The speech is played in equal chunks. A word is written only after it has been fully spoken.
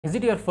Is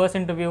it your first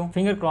interview?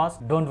 Finger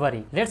crossed, don't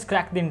worry. Let's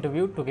crack the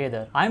interview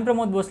together. I'm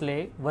Pramod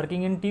Bosle,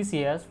 working in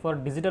TCS for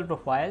digital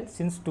profile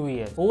since 2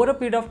 years. Over a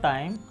period of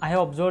time, I have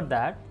observed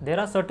that there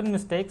are certain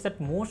mistakes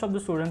that most of the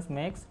students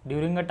makes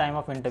during a time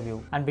of interview.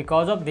 And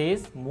because of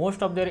this,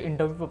 most of their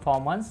interview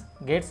performance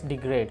gets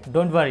degraded.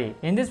 Don't worry.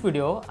 In this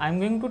video, I'm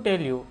going to tell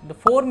you the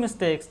 4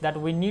 mistakes that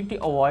we need to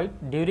avoid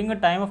during a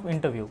time of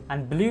interview.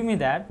 And believe me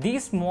that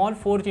these small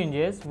 4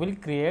 changes will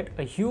create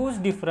a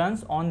huge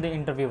difference on the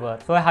interviewer.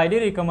 So I highly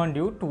recommend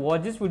you to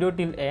watch this video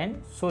till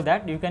end so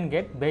that you can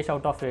get best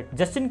out of it.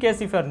 Just in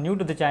case if you are new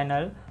to the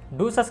channel,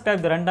 do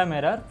subscribe the Runtime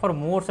Error for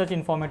more such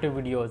informative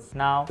videos.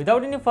 Now,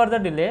 without any further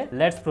delay,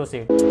 let's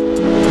proceed.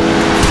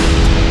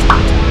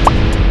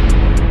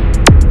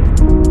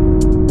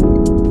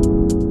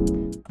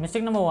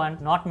 Mistake number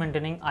 1, not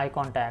maintaining eye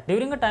contact.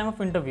 During a time of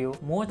interview,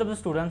 most of the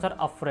students are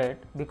afraid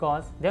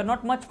because they are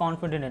not much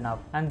confident enough,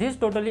 and this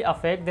totally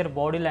affects their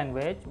body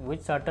language,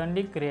 which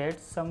certainly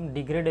creates some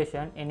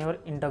degradation in your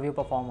interview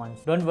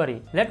performance. Don't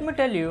worry, let me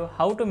tell you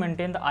how to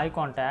maintain the eye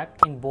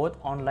contact in both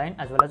online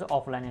as well as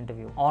offline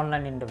interview.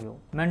 Online interview.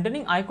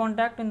 Maintaining eye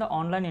contact in the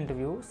online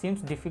interview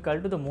seems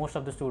difficult to the most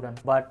of the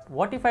students, but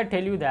what if I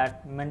tell you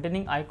that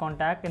maintaining eye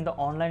contact in the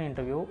online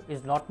interview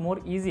is lot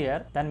more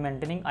easier than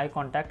maintaining eye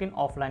contact in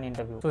offline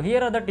interview. So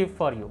here are the tips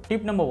for you.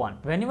 Tip number 1.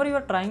 Whenever you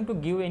are trying to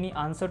give any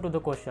answer to the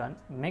question,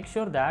 make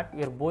sure that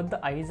your both the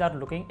eyes are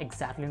looking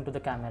exactly into the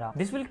camera.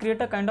 This will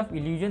create a kind of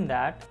illusion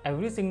that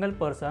every single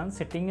person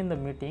sitting in the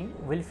meeting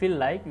will feel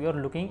like you are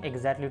looking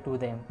exactly to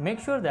them.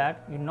 Make sure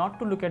that you not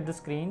to look at the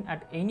screen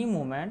at any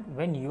moment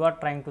when you are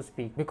trying to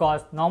speak,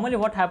 because normally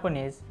what happens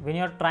is when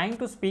you are trying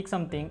to speak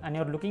something and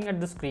you are looking at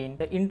the screen,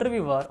 the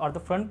interviewer or the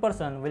front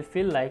person will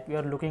feel like you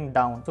are looking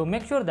down. So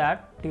make sure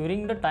that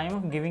during the time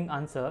of giving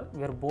answer,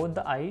 your both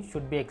the eyes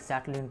should be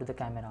exactly into the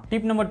camera.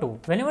 Tip number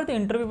 2. Whenever the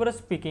interviewer is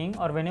speaking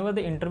or whenever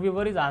the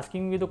interviewer is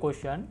asking you the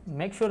question,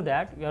 make sure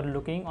that you are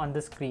looking on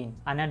the screen,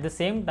 and at the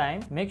same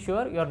time make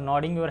sure you are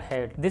nodding your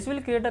head. This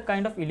will create a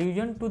kind of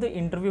illusion to the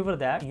interviewer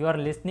that you are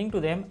listening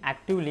to them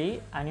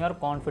actively and you are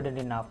confident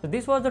enough. So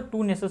this was the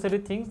 2 necessary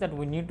things that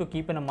we need to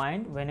keep in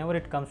mind whenever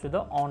it comes to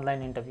the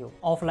online interview.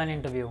 Offline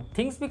interview.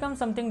 Things become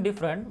something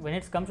different when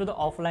it comes to the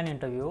offline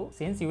interview,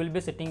 since you will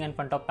be sitting in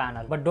front of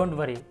panel. But don't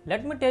worry,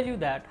 let me tell you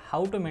that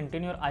how to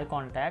maintain your eye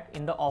contact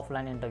in the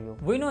offline interview.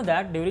 We know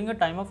that during a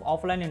time of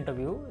offline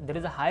interview, there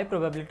is a high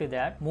probability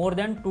that more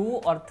than 2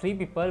 or 3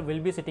 people will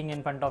be sitting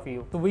in front of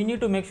you. So we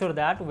need to make sure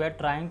that we are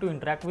trying to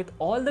interact with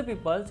all the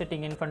people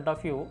sitting in front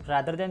of you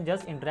rather than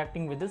just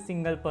interacting with a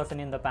single person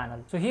in the panel.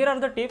 So here are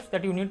the tips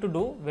that you need to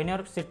do when you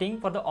are sitting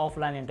for the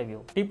offline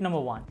interview. Tip number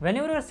 1.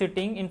 Whenever you are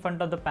sitting in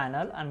front of the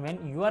panel and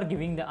when you are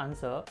giving the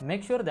answer,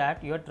 make sure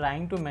that you are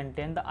trying to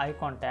maintain the eye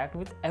contact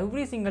with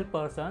every single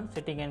person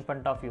sitting in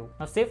front of you.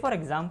 Now say for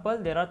example,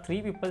 there are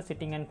 3 people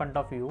sitting in front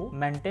of you.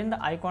 Maintain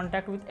the eye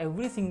contact with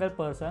every single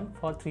person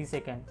for 3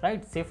 seconds,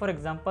 right? Say for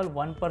example,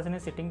 one person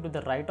is sitting to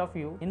the right of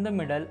you, in the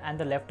middle and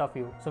the left of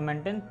you. So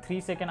maintain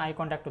 3-second eye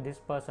contact to this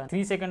person,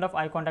 3 seconds of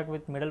eye contact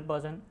with middle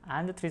person,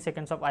 and the 3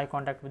 seconds of eye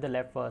contact with the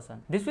left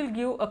person. This will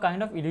give a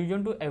kind of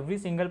illusion to every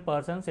single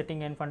person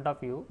sitting in front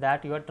of you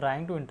that you are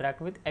trying to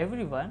interact with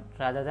everyone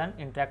rather than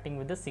interacting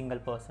with a single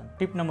person.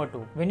 Tip number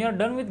 2. When you are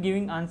done with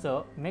giving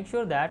answer, make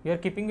sure that you are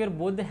keeping your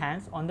both the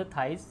hands on the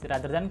thighs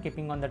rather than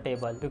keeping on the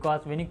table,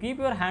 because when you keep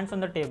your hands on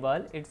the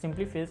table, it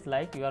simply feels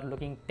like you are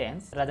looking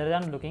tense rather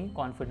than looking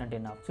confident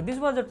enough. So this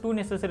was the 2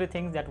 necessary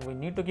things that we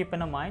need to keep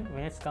in mind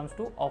when it comes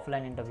to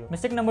offline interview.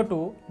 Mistake number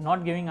 2,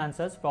 not giving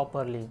answers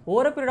properly.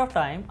 Over a period of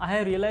time, I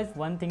have realized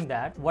one thing,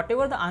 that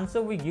whatever the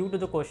answer we give to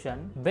the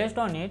question, based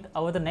on it,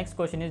 the next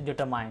question is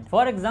determined.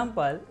 For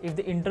example, if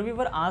the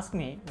interviewer asks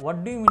me,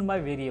 what do you mean by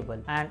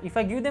variable? And if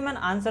I give them an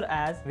answer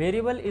as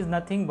variable is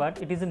nothing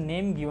but it is a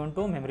name given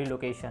to a memory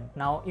location.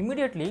 Now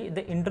immediately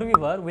the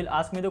interviewer will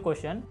ask me the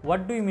question,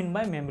 what do you mean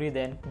by memory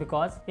then?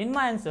 Because in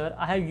my answer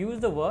I have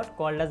used the word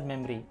called as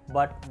memory.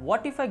 But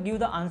what if I give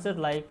the answer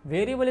like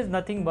variable is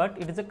nothing but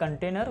it is a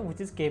container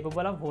which is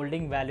capable of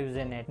holding values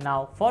in it?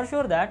 Now for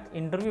sure that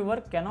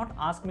interviewer cannot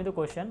ask me the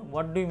question,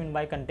 what do you mean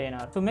by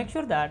container? So make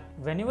sure that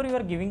whenever you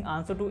are giving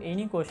answer to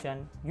any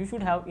question, you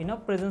should have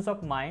enough presence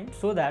of mind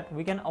so that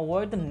we can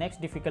avoid the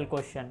next difficult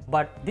question.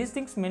 But these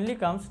things mainly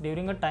comes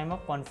during a time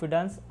of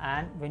confidence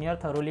and when you are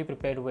thoroughly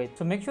prepared with.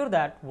 So make sure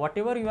that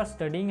whatever you are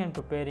studying and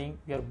preparing,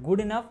 you are good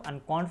enough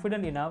and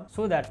confident enough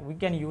so that we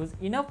can use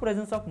enough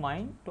presence of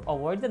mind to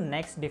avoid the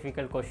next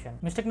difficult question.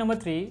 Mistake number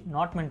 3,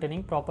 not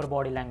maintaining proper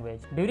body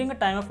language. During a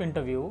time of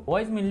interview,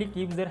 boys mainly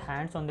keeps their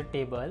hands on the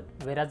table,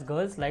 whereas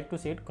girls like to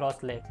sit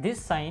cross-legged.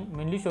 This sign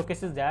mainly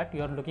showcases that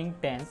you are looking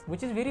tense,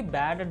 which is very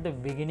bad at the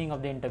beginning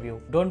of the interview.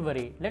 Don't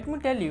worry, let me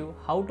tell you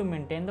how to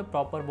maintain the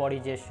proper body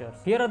gestures.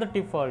 Here are the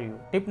tips for you.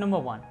 Tip number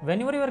 1.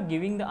 Whenever you are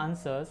giving the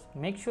answers,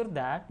 make sure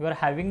that you are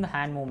having the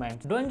hand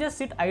movements. Don't just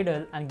sit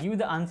idle and give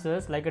the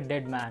answers like a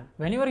dead man.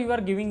 Whenever you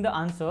are giving the the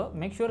answer,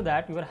 make sure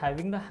that you are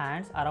having the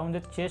hands around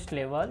the chest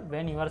level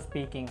when you are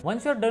speaking.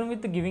 Once you are done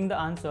with giving the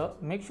answer,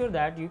 make sure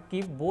that you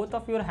keep both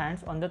of your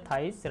hands on the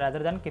thighs rather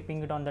than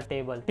keeping it on the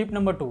table. Tip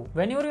number 2.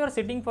 Whenever you are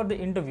sitting for the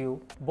interview,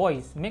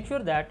 boys, make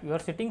sure that you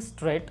are sitting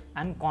straight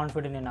and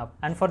confident enough.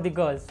 And for the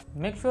girls,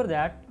 make sure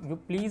that you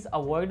please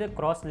avoid the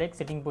cross-leg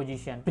sitting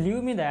position.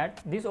 Believe me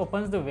that this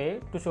opens the way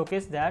to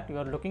showcase that you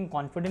are looking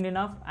confident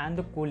enough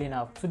and cool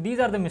enough. So these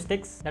are the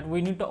mistakes that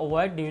we need to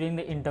avoid during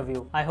the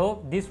interview. I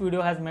hope this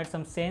video has made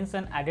some sense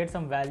and added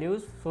some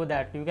values so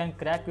that you can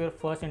crack your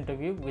first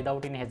interview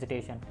without any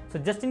hesitation. So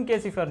just in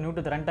case if you are new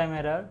to the Runtime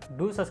Error,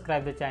 do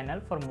subscribe the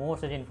channel for more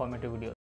such informative videos.